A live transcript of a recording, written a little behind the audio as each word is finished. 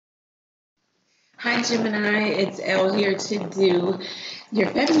Hi Gemini, it's Elle here to do your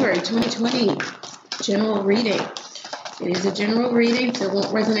February 2020 general reading. It is a general reading, so it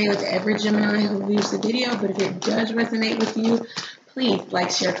won't resonate with every Gemini who views the video, but if it does resonate with you, please like,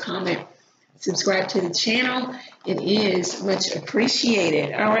 share, comment, subscribe to the channel. It is much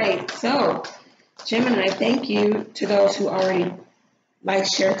appreciated. All right, so Gemini, thank you to those who already like,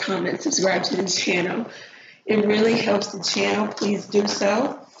 share, comment, subscribe to the channel. It really helps the channel. Please do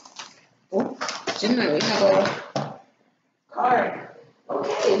so. Oh, Gemini, we have a card.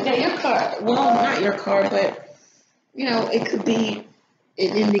 Okay, now your card. Well, not your card, but you know, it could be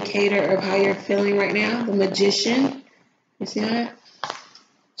an indicator of how you're feeling right now. The Magician. You see that?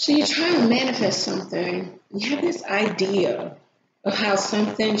 So you're trying to manifest something. You have this idea of how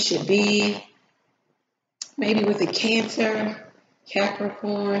something should be. Maybe with a Cancer,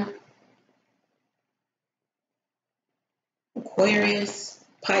 Capricorn, Aquarius,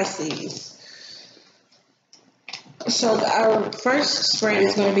 Pisces. So our first spread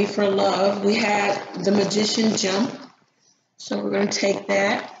is going to be for love. We had the Magician jump. So we're going to take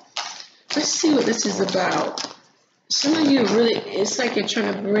that. Let's see what this is about. Some of you really, it's like you're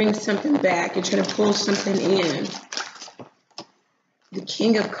trying to bring something back. You're trying to pull something in. The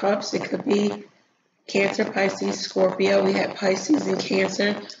King of Cups, it could be Cancer, Pisces, Scorpio. We had Pisces and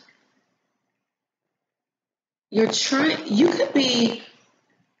Cancer. You could be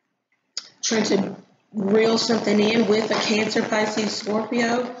trying to reel something in with a Cancer, Pisces,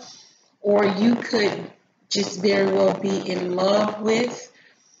 Scorpio, or you could just very well be in love with,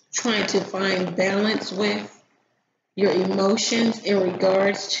 trying to find balance with your emotions in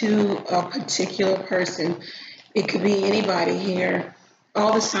regards to a particular person. It could be anybody here.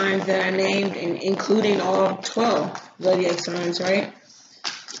 All the signs that I named, including all 12 zodiac signs, right?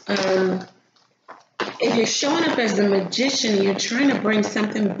 If you're showing up as the Magician, you're trying to bring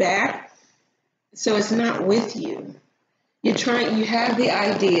something back. So it's not with you. You have the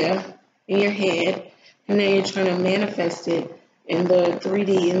idea in your head, and then you're trying to manifest it in the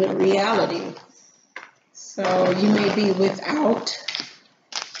 3D, in the reality. So you may be without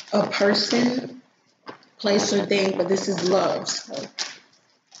a person, place, or thing, but this is love. So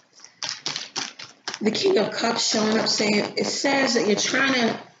the King of Cups showing up saying, it says that you're trying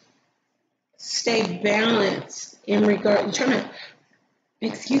to stay balanced in regard, you're trying to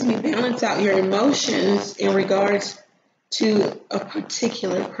balance out your emotions in regards to a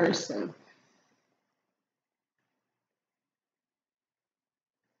particular person.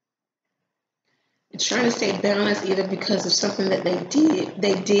 You're trying to stay balanced either because of something that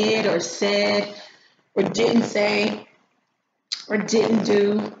they did or said or didn't say or didn't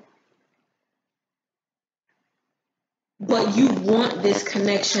do. But you want this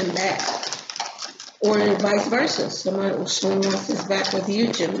connection back. Or vice versa. Someone wants this back with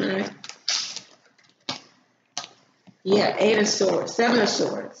you, Gemini. Yeah, 8 of Swords, 7 of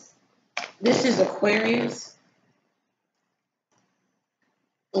Swords. This is Aquarius.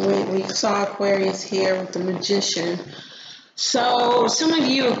 We saw Aquarius here with the Magician. So some of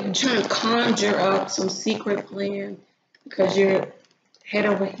you are trying to conjure up some secret plan because you're head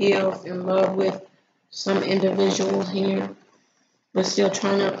over heels in love with some individual here, but still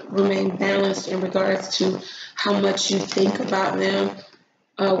trying to remain balanced in regards to how much you think about them,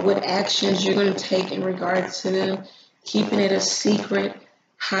 what actions you're going to take in regards to them, keeping it a secret,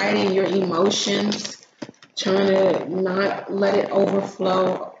 hiding your emotions, trying to not let it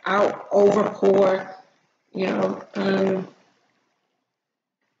overflow, overpour, you know.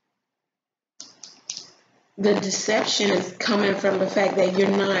 The deception is coming from the fact that you're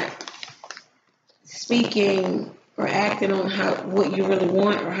not speaking or acting on what you really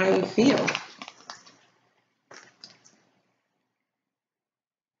want or how you feel.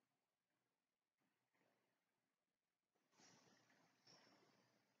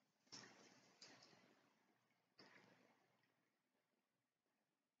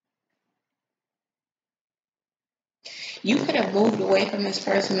 You could have moved away from this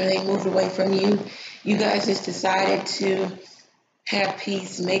person or they moved away from you. You guys just decided to have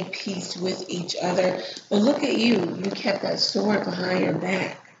peace, make peace with each other. But look at you. You kept that sword behind your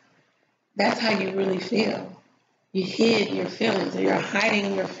back. That's how you really feel. You hid your feelings, or you're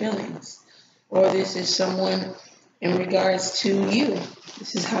hiding your feelings. Or this is someone in regards to you.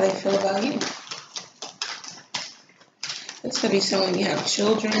 This is how they feel about you. This could be someone you have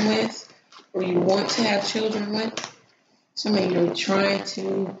children with, or you want to have children with. Somebody you're trying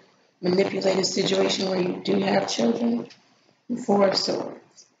to manipulate a situation where you do have children. 4 of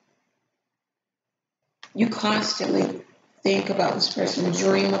Swords. You constantly think about this person,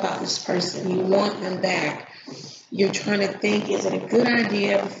 dream about this person. You want them back. You're trying to think, is it a good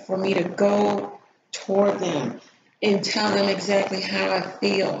idea for me to go toward them and tell them exactly how I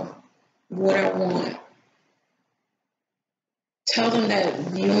feel, what I want. Tell them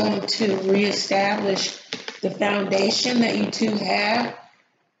that you want to reestablish the foundation that you two have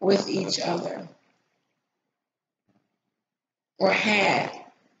with each other, or had.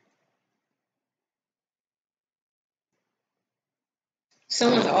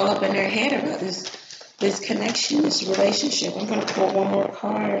 Someone's all up in their head about this connection, this relationship. I'm going to pull one more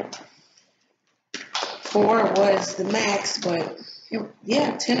card. 4 was the max, but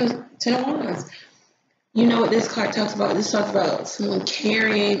yeah, 10 of Wands. You know what this card talks about? This talks about someone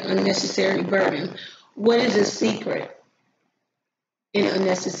carrying unnecessary burden. What is a secret in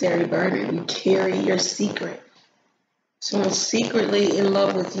unnecessary burden? You carry your secret. Someone's secretly in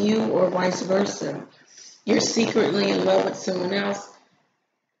love with you, or vice versa. You're secretly in love with someone else.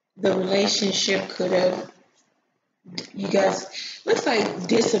 The relationship could have, you guys, looks like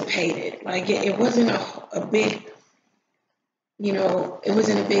dissipated. Like it wasn't a big, it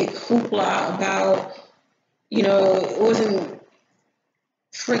wasn't a big hoopla about, it wasn't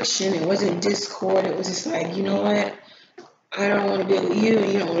friction, it wasn't discord. It was just like, you know what? I don't want to deal with you,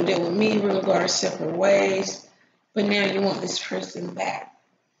 and you don't want to deal with me. We're going to go our separate ways. But now you want this person back.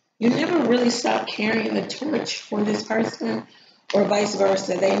 You never really stop carrying the torch for this person, or vice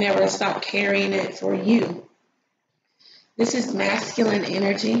versa. They never stop carrying it for you. This is masculine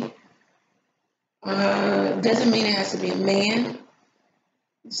energy. Doesn't mean it has to be a man.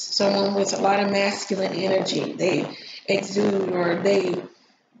 Someone with a lot of masculine energy. They exude, or they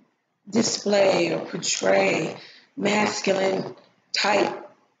display or portray masculine type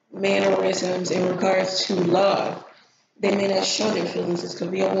mannerisms in regards to love. They may not show their feelings. This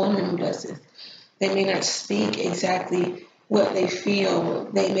could be a woman who does this. They may not speak exactly what they feel.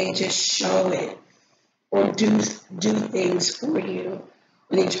 They may just show it, or do things for you,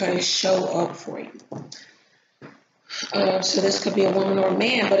 or they try to show up for you. So this could be a woman or a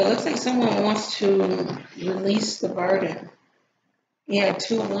man, but it looks like someone wants to release the burden. Yeah,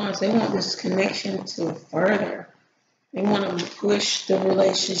 2 of Wands. They want this connection to further. They want to push the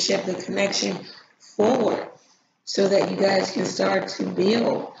relationship, the connection forward, so that you guys can start to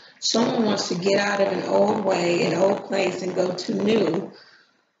build. Someone wants to get out of an old way, an old place, and go to new.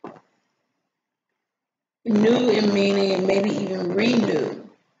 New in meaning maybe even renew.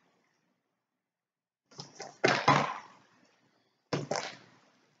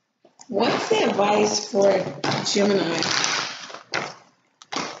 What's the advice for Gemini?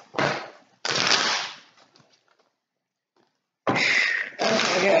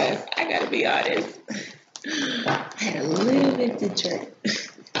 Okay, guys, I gotta be honest. I had a little bit to drink.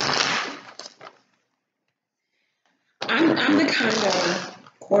 I'm the kind of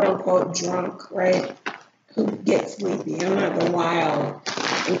quote unquote drunk, right? Who gets sleepy. I'm not the wild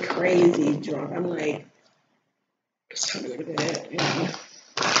and crazy drunk. I'm like, it's time to go to bed.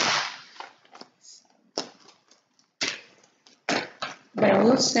 But I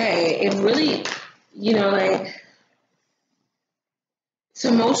will say, it really,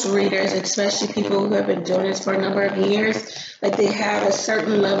 to most readers, especially people who have been doing this for a number of years, like they have a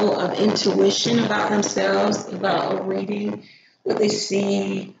certain level of intuition about themselves, about a reading, what they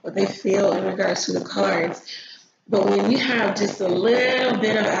see, what they feel in regards to the cards. But when you have just a little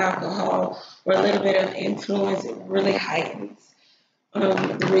bit of alcohol or a little bit of influence, it really heightens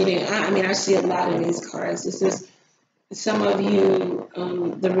the reading. I see a lot of these cards. This is some of you,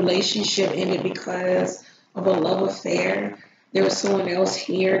 the relationship ended because of a love affair. There was someone else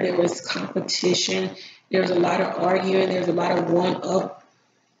here. There was competition. There was a lot of arguing. There was a lot of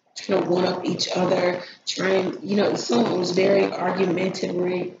trying to one up each other. Someone was very argumentative,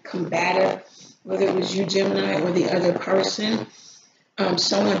 very combative, whether it was you, Gemini, or the other person.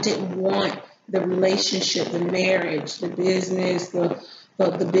 Someone didn't want the relationship, the marriage, the business,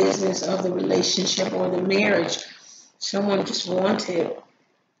 the business of the relationship or the marriage. Someone just wanted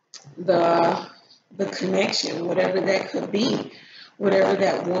the connection, whatever that could be, whatever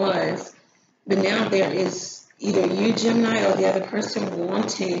that was. But now there is either you, Gemini, or the other person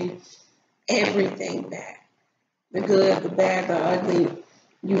wanting everything back. The good, the bad, the ugly,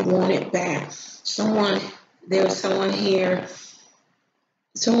 you want it back. There was someone here,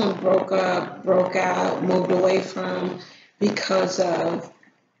 someone broke up, broke out, moved away from because of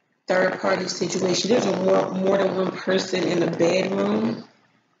third-party situation. There's more than one person in the bedroom.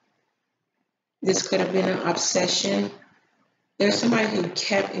 This could have been an obsession. There's somebody who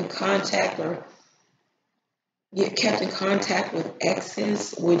kept in contact with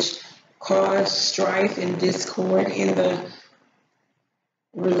exes, which caused strife and discord in the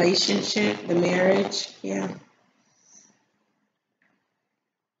relationship, the marriage. Yeah.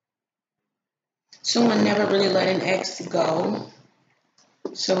 Someone never really let an ex go.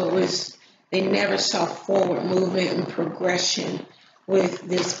 So they never saw forward movement and progression with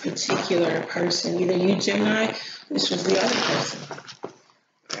this particular person. Either you, Gemini, this was the other person.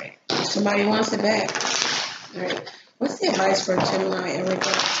 All right. Somebody wants it back. All right. What's the advice for Gemini in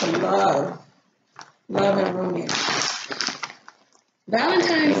regards to love? Love and romance.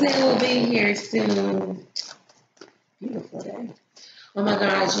 Valentine's Day will be here soon. Beautiful day. Oh my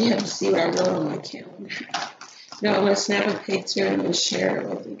gosh, you have to see what I wrote on my calendar. No, I'm going to snap a picture and I'm going to share it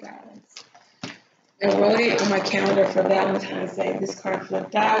with you guys. I wrote it on my calendar for Valentine's Day. This card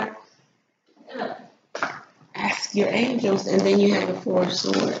flipped out. Ask your angels, and then you have the Four of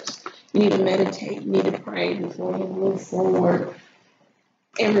Swords. You need to meditate. You need to pray before you move forward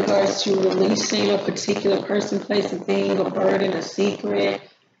in regards to releasing a particular person, place, a thing, a burden, a secret,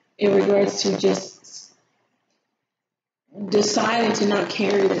 in regards to just deciding to not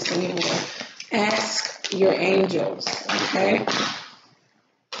carry this anymore. Ask your angels, okay?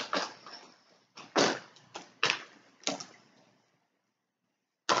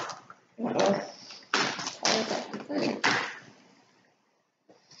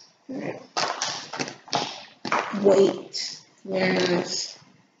 Wait. Very nice.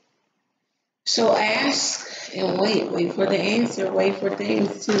 So ask and wait for the answer, wait for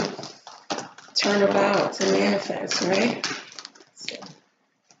things to turn about, to manifest, right? So,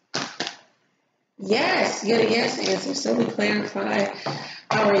 yes, get a yes answer. So we clarify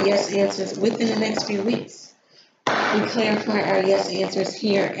our yes answers within the next few weeks. We clarify our yes answers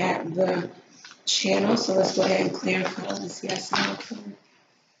here at the channel. So let's go ahead and clarify this yes answer.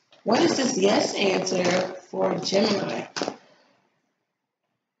 What is this yes answer for Gemini?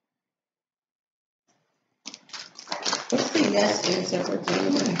 What's the yes answer for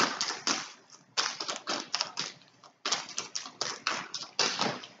Gemini?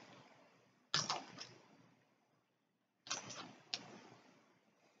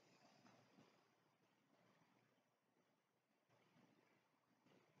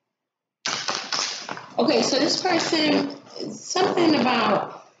 Okay, so this person, something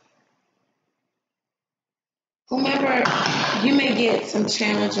about whomever, you may get some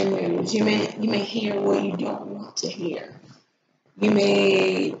challenging news. You may hear what you don't want to hear. You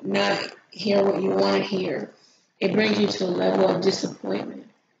may not hear what you want to hear. It brings you to a level of disappointment.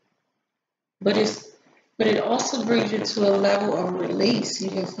 But it also brings you to a level of release. You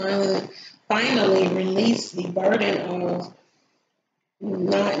can finally release the burden of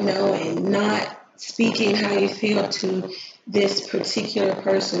not knowing, not speaking how you feel to this particular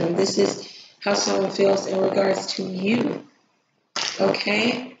person, or this is how someone feels in regards to you.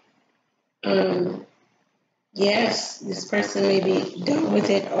 Okay? Yes, this person may be done with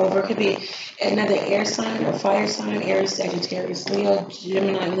it, over. Could be another air sign or fire sign, Aries, Sagittarius, Leo,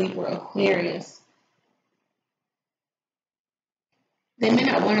 Gemini, Libra, Aquarius. They may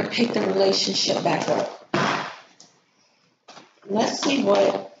not want to pick the relationship back up. Let's see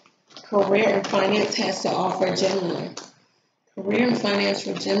what career and finance has to offer Gemini. Career and finance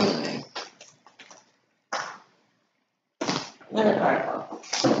for Gemini.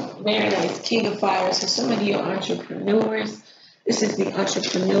 Very nice. King of Fire. So some of you are entrepreneurs. This is the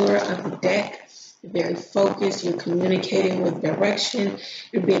entrepreneur of the deck. You're very focused. You're communicating with direction.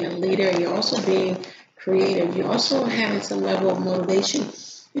 You're being a leader. You're also being creative. You're also having some level of motivation.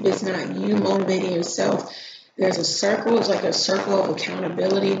 It is not you motivating yourself. There's a circle. It's like a circle of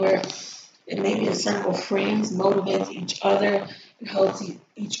accountability where it may be a circle of friends, motivates each other, and holds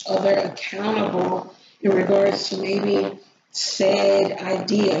each other accountable in regards to maybe said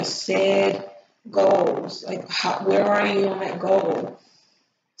ideas, said goals. Like, where are you on that goal?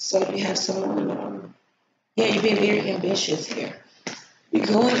 So you have someone, you're being very ambitious here. You're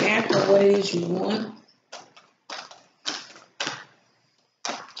going after what it is you want.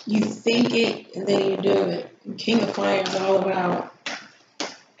 You think it, and then you do it. King of Fire is all about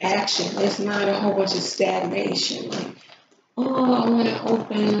action. It's not a whole bunch of stagnation. Like, oh, I want to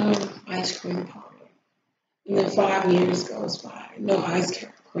open an ice cream parlor. And then 5 years goes by. No ice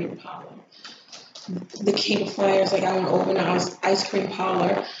cream parlor. The King of Fire is like, I want to open an ice cream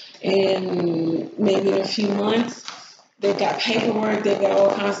parlor. And maybe in a few months, they've got paperwork. They've got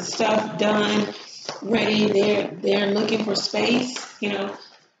all kinds of stuff done, ready. They're looking for space. You know,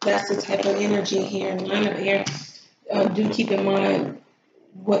 that's the type of energy here. 9 of Air. Do keep in mind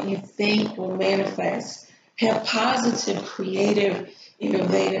what you think will manifest. Have positive, creative,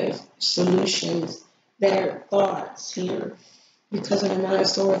 innovative solutions that are thoughts here. Because when the 9 of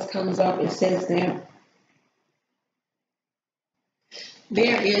Swords comes up, it says that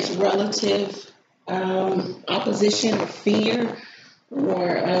there is relative opposition or fear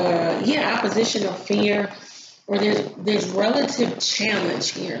or yeah, opposition or fear, or there's relative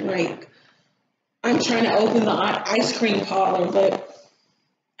challenge here. Like, I'm trying to open the ice cream parlor, but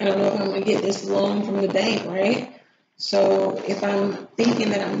I don't know if I'm going to get this loan from the bank, right? So if I'm thinking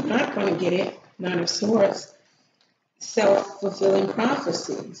that I'm not going to get it, Nine of Swords, self-fulfilling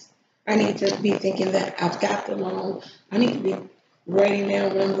prophecies. I need to be thinking that I've got the loan. I need to be writing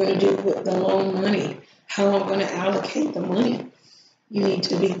down what I'm going to do with the loan money, how I'm going to allocate the money. You need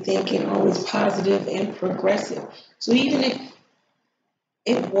to be thinking always positive and progressive. So even if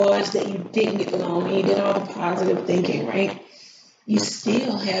it was that you didn't get the loan and you did all the positive thinking, right? You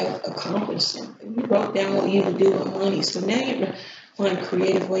still have accomplished something. You wrote down what you would do with money. So now you're going to find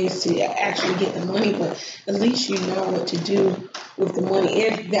creative ways to actually get the money, but at least you know what to do with the money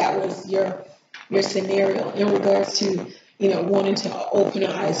if that was your scenario in regards to, wanting to open an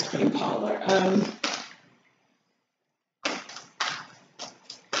ice cream parlor.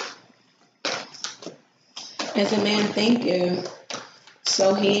 As a man, thank you.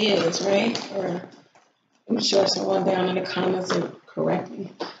 So he is, right? Or I'm sure someone down in the comments will correct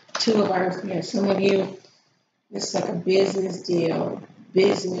me. Two of Earth here. Some of you, it's like a business deal.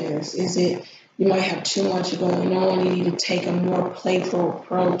 Business. Is it, you might have too much going on. You need to take a more playful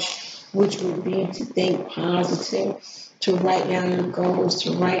approach, which would be to think positive, to write down your goals,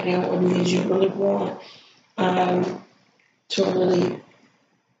 to write down what it is you really want, to really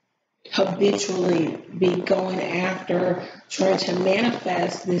habitually be going after trying to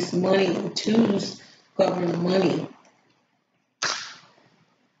manifest this money. The twos govern money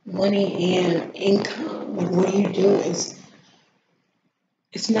and income. Like, what you do is,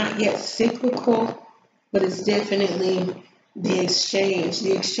 it's not yet cyclical, but it's definitely the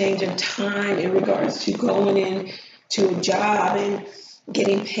exchange of time in regards to going in to a job and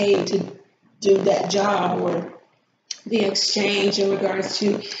getting paid to do that job, or the exchange in regards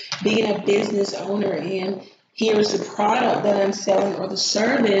to being a business owner and here's the product that I'm selling or the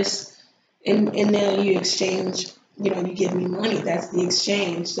service, and now you exchange, you give me money. That's the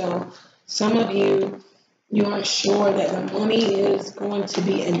exchange. So some of you aren't sure that the money is going to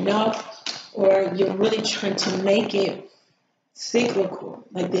be enough, or you're really trying to make it cyclical.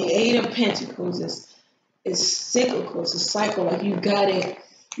 Like the Eight of Pentacles is cyclical. It's a cycle. Like you got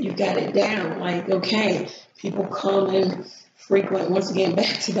it down. Like, okay, people come and frequent, once again,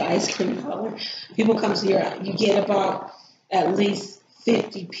 back to the ice cream parlor. People come to you get about at least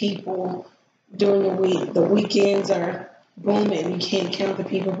 50 people during the week. The weekends are booming. You can't count the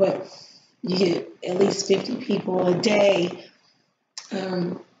people, but you get at least 50 people a day.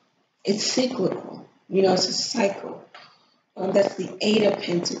 It's cyclical. It's a cycle. That's the Eight of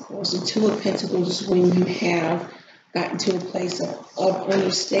Pentacles. The Two of Pentacles is when you have gotten to a place of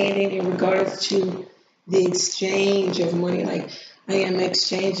understanding in regards to the exchange of money. Like, I am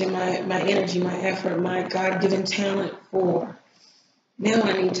exchanging my energy, my effort, my God-given talent for. Now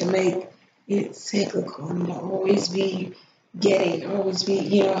I need to make it cyclical. I need to always be getting, always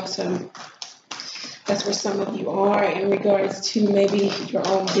be, so that's where some of you are in regards to maybe your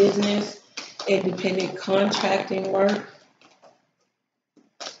own business, independent contracting work.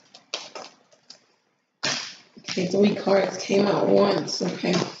 Okay, 3 cards came out once.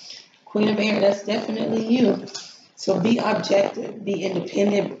 Okay, Queen of Air, that's definitely you. So be objective, be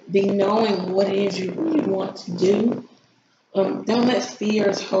independent, be knowing what it is you really want to do. Don't let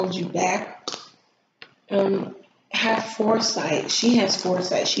fears hold you back. Have foresight. She has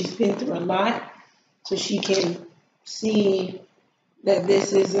foresight. She's been through a lot, so she can see that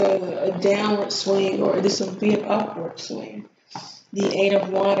this is a downward swing, or this will be an upward swing. The Eight of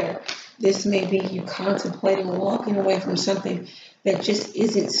Water. This may be you contemplating walking away from something that just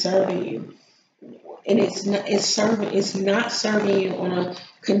isn't serving you. And it's not serving you on a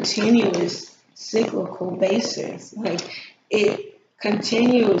continuous cyclical basis. Like, it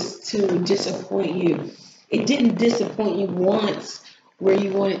continues to disappoint you. It didn't disappoint you once where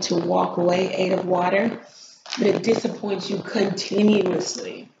you wanted to walk away, Eight of Water, but it disappoints you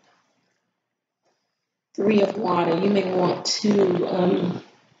continuously. Three of Water. You may want to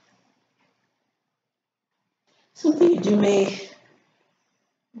something you do may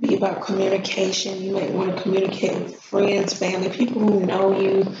be about communication. You might want to communicate with friends, family, people who know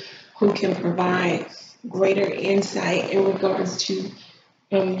you, who can provide greater insight in regards to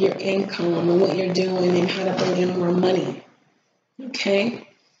your income and what you're doing and how to bring in more money. Okay?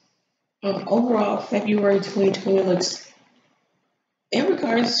 Overall, February 2020 looks, in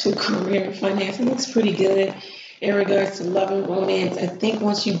regards to career and finance, it looks pretty good. In regards to love and romance, I think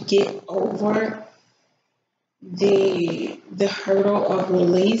once you get over the hurdle of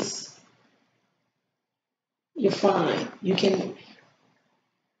release, you're fine. You can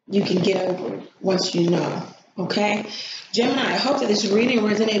you can get over it once you know. Okay? Gemini, I hope that this reading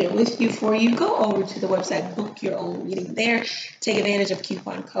resonated with you. For you, go over to the website, book your own reading there. Take advantage of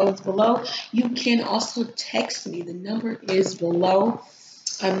coupon codes below. You can also text me. The number is below.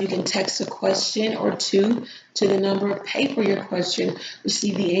 You can text a question or two to the number, pay for your question,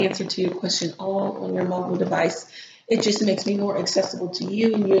 receive the answer to your question all on your mobile device. It just makes me more accessible to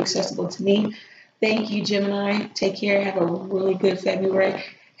you and you accessible to me. Thank you, Gemini. Take care. Have a really good February.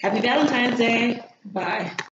 Happy Valentine's Day. Bye.